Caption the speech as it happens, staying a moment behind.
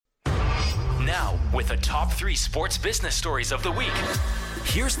Now, with the top 3 sports business stories of the week,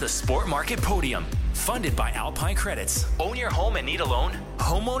 here's the Sport Market Podium, funded by Alpine Credits. Own your home and need a loan?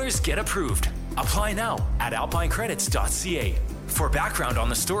 Homeowners get approved. Apply now at alpinecredits.ca. For background on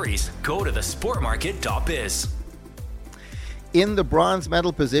the stories, go to thesportmarket.biz. In the bronze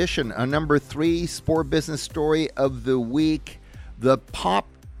medal position, a number 3 sport business story of the week, the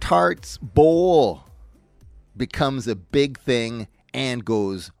Pop-Tarts Bowl becomes a big thing and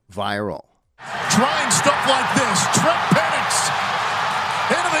goes viral. Trying stuff like this, Trent Penix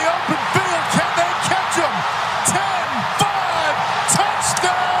into the open field. Can they catch him? 10-5,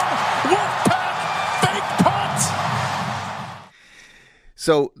 touchdown, Wolfpack, fake punt.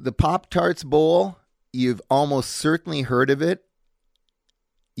 So the Pop-Tarts Bowl, you've almost certainly heard of it.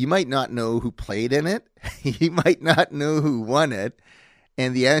 You might not know who played in it. You might not know who won it.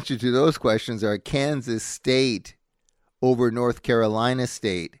 And the answer to those questions are Kansas State over North Carolina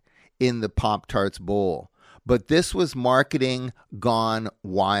State in the Pop-Tarts Bowl. But this was marketing gone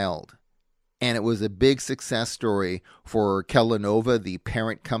wild. And it was a big success story for Kellanova, the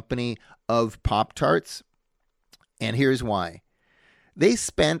parent company of Pop-Tarts. And here's why. They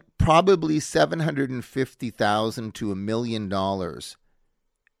spent probably $750,000 to $1 million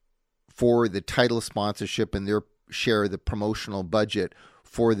for the title sponsorship and their share of the promotional budget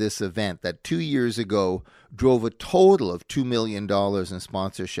for this event that 2 years ago drove a total of $2 million in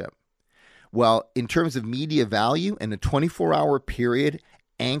sponsorship. Well, in terms of media value, in a 24-hour period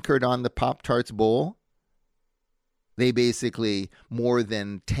anchored on the Pop-Tarts Bowl, they basically more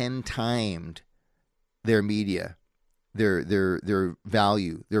than 10 timed their media, their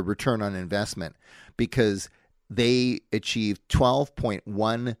value, their return on investment, because they achieved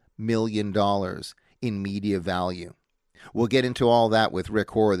 $12.1 million in media value. We'll get into all that with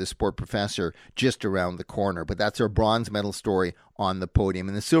Rick Hoare, the sport professor, just around the corner. But that's our bronze medal story on the podium.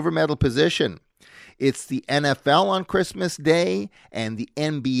 In the silver medal position, it's the NFL on Christmas Day and the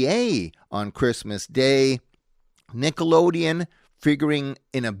NBA on Christmas Day. Nickelodeon figuring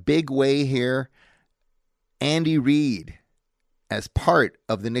in a big way here. Andy Reid, as part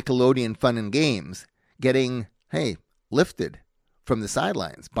of the Nickelodeon Fun and Games, getting, lifted from the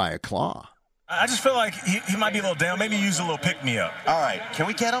sidelines by a claw. I just feel like he might be a little down. Maybe use a little pick-me-up. All right. Can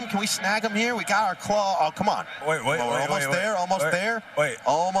we get him? Can we snag him here? We got our claw. Oh, come on. Wait. Almost there. Almost there. Wait.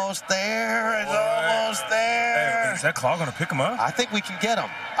 Almost there. It's almost there. Hey, is that claw going to pick him up? I think we can get him.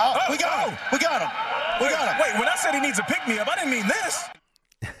 Oh, we got him. We got him. We got him. Wait, when I said he needs a pick-me-up, I didn't mean this.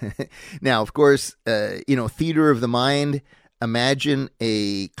 Now, of course, theater of the mind. Imagine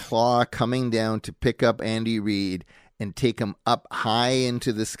a claw coming down to pick up Andy Reid and take him up high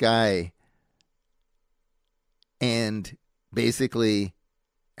into the sky and basically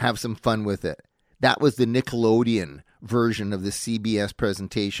have some fun with it. That was the Nickelodeon version of the CBS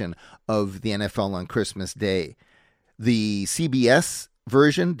presentation of the NFL on Christmas Day. The CBS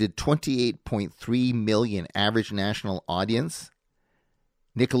version did 28.3 million average national audience.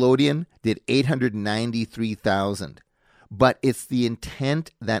 Nickelodeon did 893,000. But it's the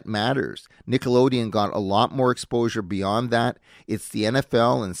intent that matters. Nickelodeon got a lot more exposure beyond that. It's the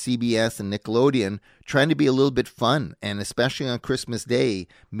NFL and CBS and Nickelodeon trying to be a little bit fun, and especially on Christmas Day,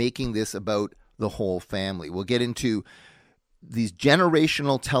 making this about the whole family. We'll get into these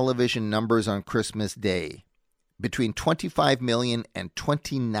generational television numbers on Christmas Day. Between 25 million and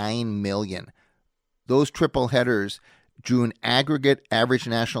 29 million. Those triple headers drew an aggregate average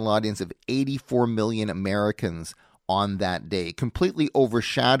national audience of 84 million Americans on that day, completely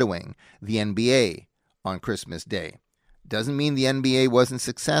overshadowing the NBA on Christmas Day. Doesn't mean the NBA wasn't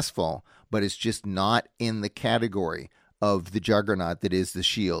successful, but it's just not in the category of the juggernaut that is the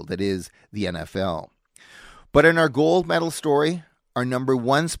Shield, that is the NFL. But in our gold medal story, our number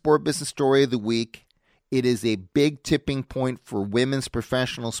 1 sport business story of the week, it is a big tipping point for women's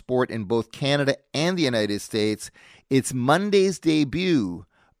professional sport in both Canada and the United States. It's Monday's debut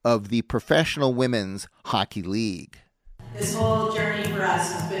of the Professional Women's Hockey League. This whole journey for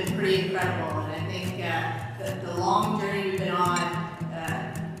us has been pretty incredible, and I think the long journey we've been on,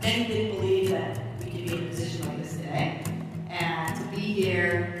 many didn't believe that we could be in a position like this today, and to be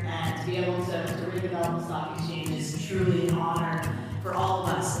here and to be able to ring the bell on the stock exchange is truly an honor for all of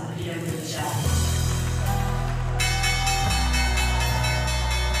us in the PWHL.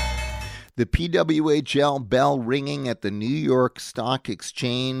 The PWHL bell ringing at the New York Stock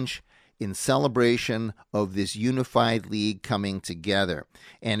Exchange in celebration of this unified league coming together.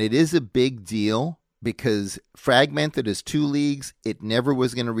 And it is a big deal because fragmented as 2 leagues, it never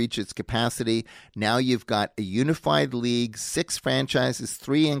was going to reach its capacity. Now you've got a unified league, 6 franchises,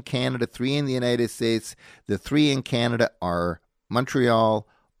 3 in Canada, 3 in the United States. The 3 in Canada are Montreal,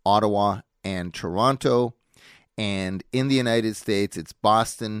 Ottawa, and Toronto. And in the United States, it's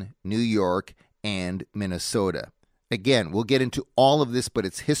Boston, New York, and Minnesota. Again, we'll get into all of this, but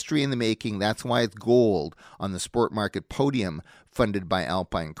it's history in the making. That's why it's gold on the Sport Market Podium, funded by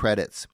Alpine Credits.